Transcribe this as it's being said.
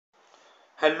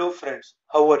Hello friends,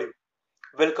 how are you?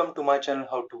 Welcome to my channel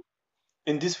How To.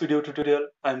 In this video tutorial,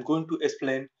 I am going to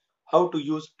explain how to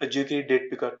use a jQuery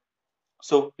date picker.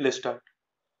 So let's start.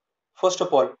 First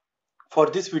of all, for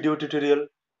this video tutorial,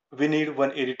 we need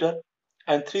one editor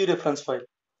and three reference files.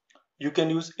 You can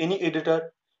use any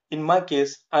editor. In my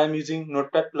case, I am using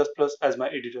Notepad++ as my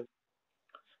editor.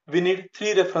 We need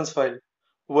three reference files.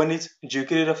 One is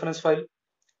jQuery reference file,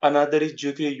 another is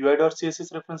jQuery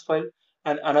UI.css reference file,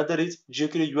 and another is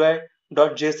jQuery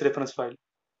UI.js reference file.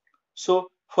 So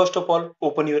first of all,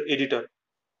 open your editor.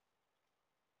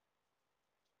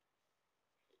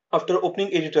 After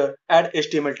opening editor, add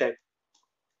HTML tag.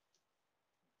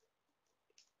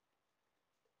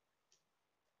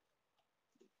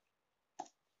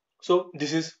 So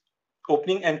this is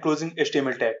opening and closing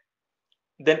HTML tag.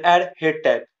 Then add head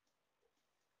tag.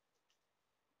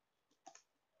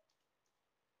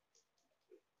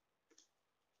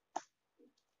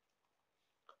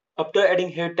 After adding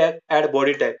head tag, add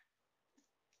body tag.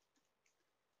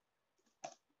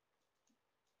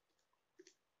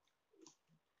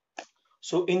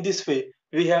 So in this way,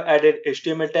 we have added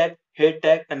HTML tag, head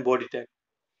tag, and body tag.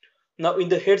 Now in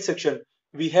the head section,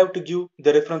 we have to give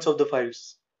the reference of the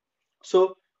files.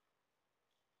 So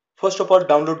first of all,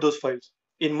 download those files.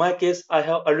 In my case, I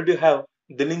already have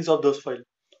the links of those files.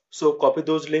 So copy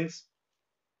those links,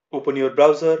 open your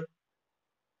browser,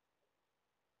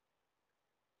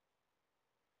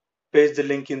 paste the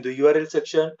link in the URL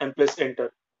section and press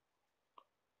enter.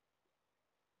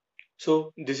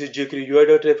 So this is jQuery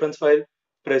UI.reference file.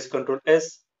 Press Ctrl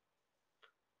S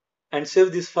and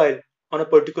save this file on a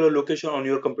particular location on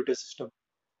your computer system.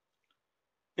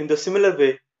 In the similar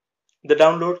way,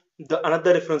 download the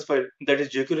another reference file, that is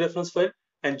jQuery reference file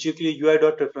and jQuery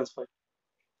UI.reference file.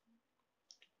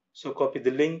 So copy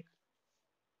the link,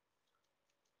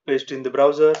 paste in the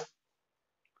browser,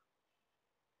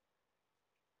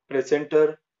 press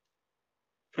enter,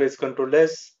 press Ctrl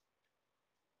S,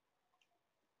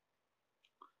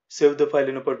 save the file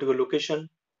in a particular location.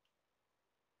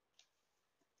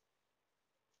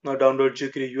 Now download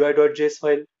jQuery UI.js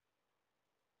file.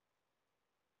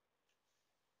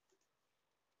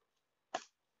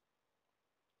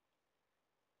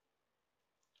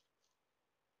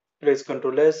 Press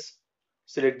Ctrl S,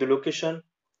 select the location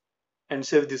and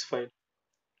save this file.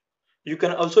 You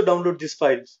can also download these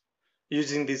files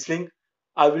using this link.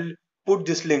 I will put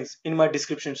these links in my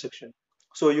description section,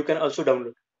 so you can also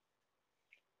download.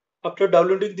 After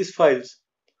downloading these files,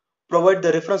 provide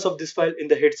the reference of this file in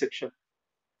the head section.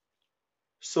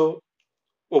 So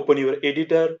open your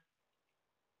editor,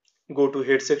 go to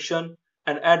head section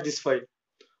and add this file.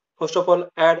 First of all,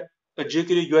 add a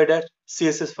jQuery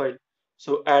UI.css file.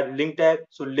 So add link tag,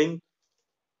 so link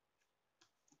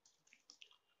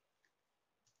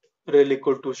rel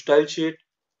equal to style sheet,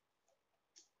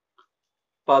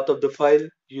 path of the file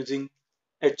using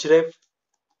href,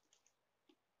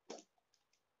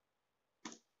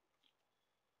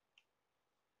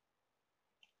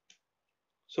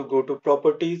 so go to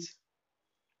properties,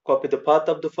 copy the path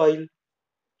of the file,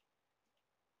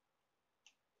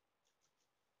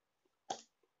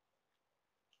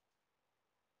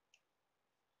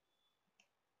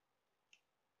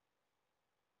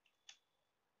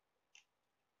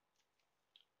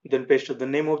 then paste the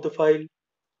name of the file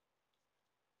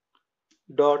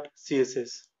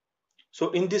 .css.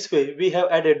 So in this way, we have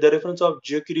added the reference of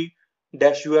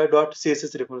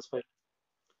jQuery-ui.css reference file.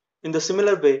 In the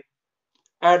similar way,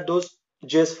 add those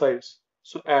JS files.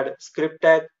 So add script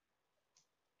tag,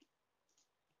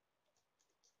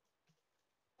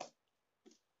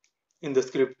 in the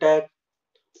script tag,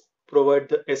 provide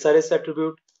the SRS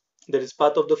attribute, that is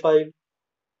path of the file.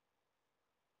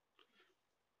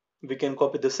 We can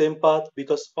copy the same path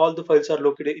because all the files are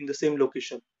located in the same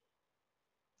location.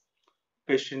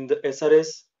 Paste in the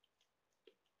SRS,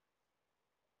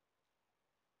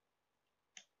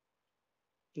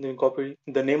 then copy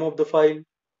the name of the file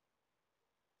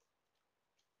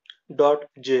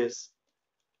 .js.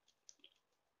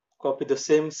 Copy the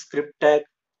same script tag,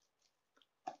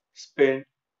 paste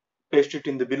it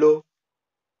in the below.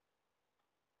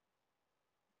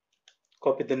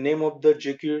 Copy the name of the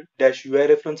jQuery-ui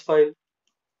reference file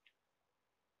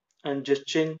and just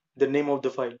change the name of the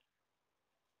file.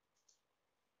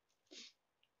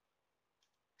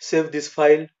 Save this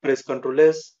file, press Ctrl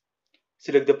S,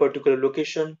 select the particular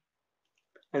location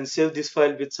and save this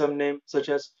file with some name such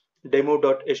as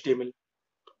demo.html.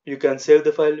 You can save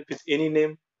the file with any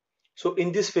name. So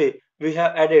in this way, we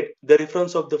have added the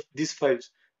reference of these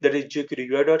files, that is jQuery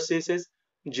UI.css,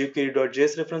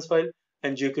 jQuery.js reference file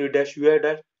and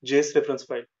jQuery-ui.js reference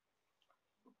file.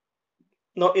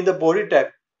 Now in the body tag,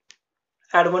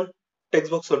 add one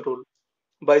text box control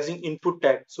by using input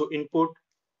tag. So input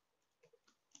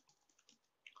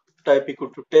type equal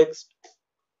to text,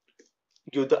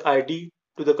 give the ID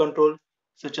to the control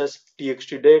such as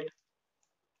txt date,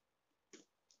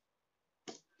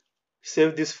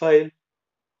 save this file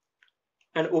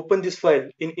and open this file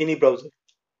in any browser.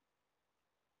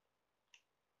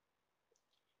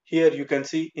 Here you can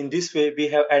see in this way we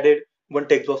have added one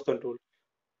text box control.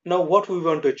 Now what we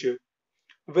want to achieve?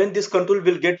 When this control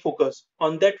will get focus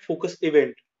on that focus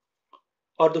event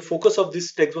or the focus of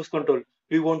this text box control,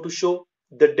 we want to show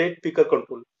the date picker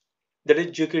control, that is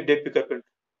jQuery date picker control.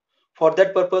 For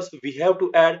that purpose, we have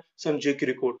to add some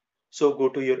jQuery code. So go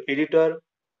to your editor.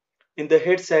 In the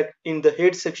head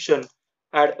section,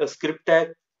 add a script tag.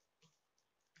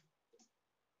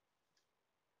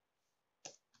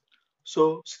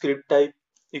 So script type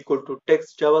equal to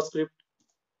text JavaScript.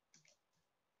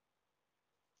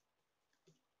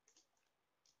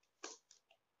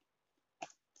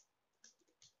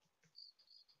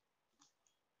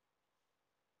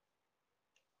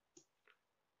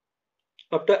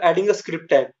 After adding a script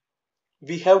tag,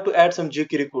 we have to add some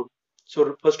jQuery code.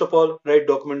 So first of all, write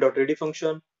document.ready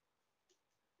function.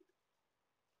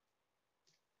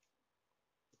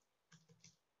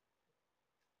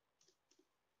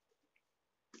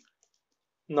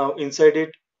 Now inside it,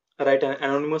 write an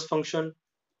anonymous function.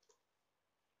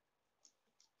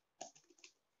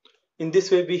 In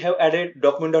this way, we have added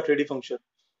document.ready function.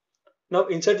 Now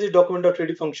inside the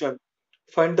document.ready function,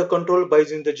 find the control by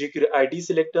using the jQuery ID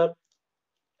selector.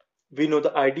 We know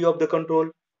the ID of the control,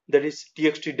 that is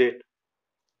txt date.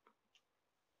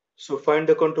 So find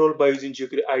the control by using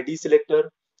jQuery ID selector.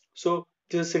 So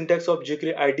this is syntax of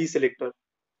jQuery ID selector.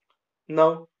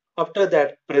 Now after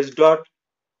that, press dot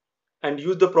and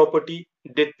use the property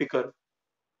date picker.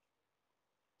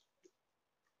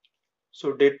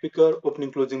 So date picker,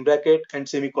 opening closing bracket and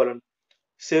semicolon.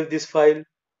 Save this file,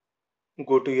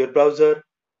 go to your browser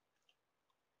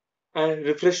and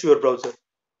refresh your browser.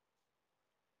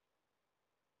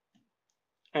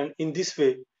 And in this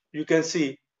way, you can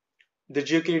see the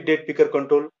jQuery date picker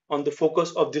control on the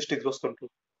focus of this text box control.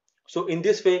 So in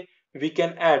this way, we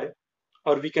can add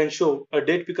or we can show a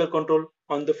date picker control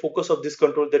on the focus of this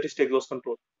control, that is text box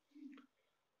control.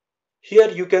 Here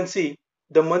you can see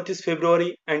the month is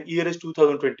February and year is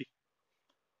 2020.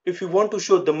 If you want to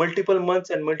show the multiple months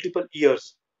and multiple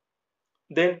years,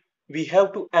 then we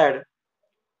have to add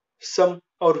some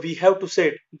or we have to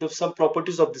set some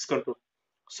properties of this control.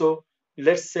 So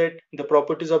let's set the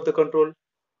properties of the control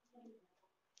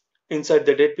inside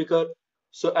the date picker.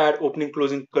 So add opening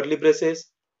closing curly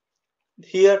braces.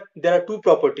 Here there are two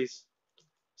properties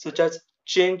such as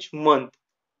change month.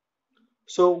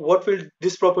 So what will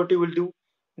this property will do?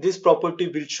 This property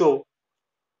will show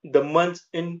the months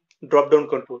in drop down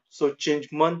control. So change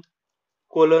month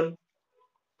colon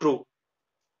true.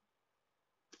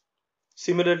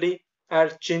 Similarly,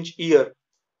 add change year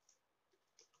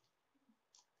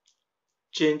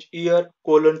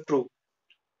colon true.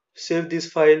 Save this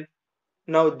file.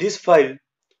 Now this file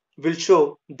will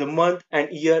show the month and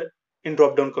year in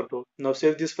drop down control. Now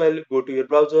save this file, go to your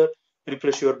browser,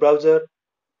 refresh your browser,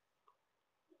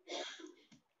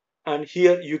 and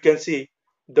here you can see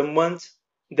the months.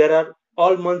 There are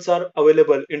all months are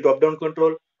available in drop down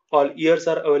control, all years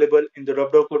are available in the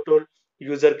drop down control.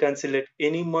 User can select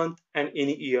any month and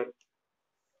any year.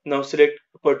 Now select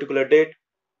a particular date.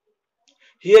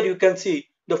 Here you can see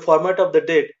the format of the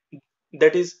date,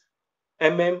 that is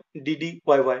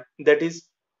MMDDYY, that is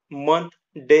month,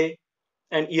 day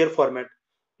and year format.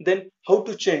 Then how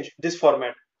to change this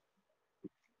format?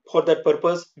 For that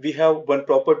purpose, we have one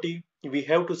property. We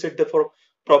have to set the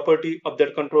property of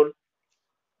that control.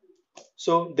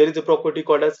 So there is a property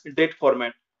called as date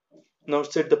format. Now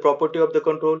set the property of the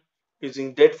control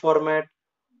using date format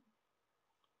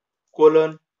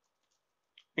colon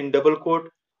in double quote,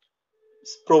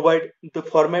 provide the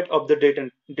format of the date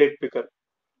and date picker.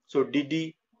 So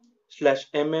dd/mm/yy.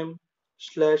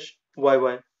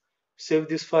 Save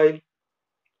this file,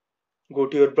 go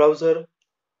to your browser,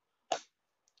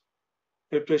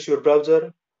 refresh your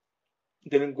browser,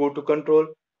 then go to control,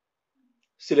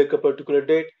 select a particular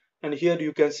date, and here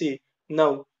you can see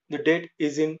now the date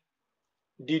is in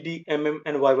dd, mm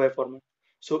and yy format.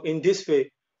 So in this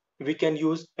way, we can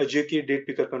use a jQuery date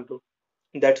picker control.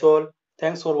 That's all.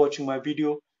 Thanks for watching my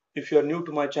video. If you are new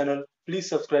to my channel, please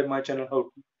subscribe my channel. How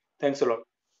to. Thanks a lot.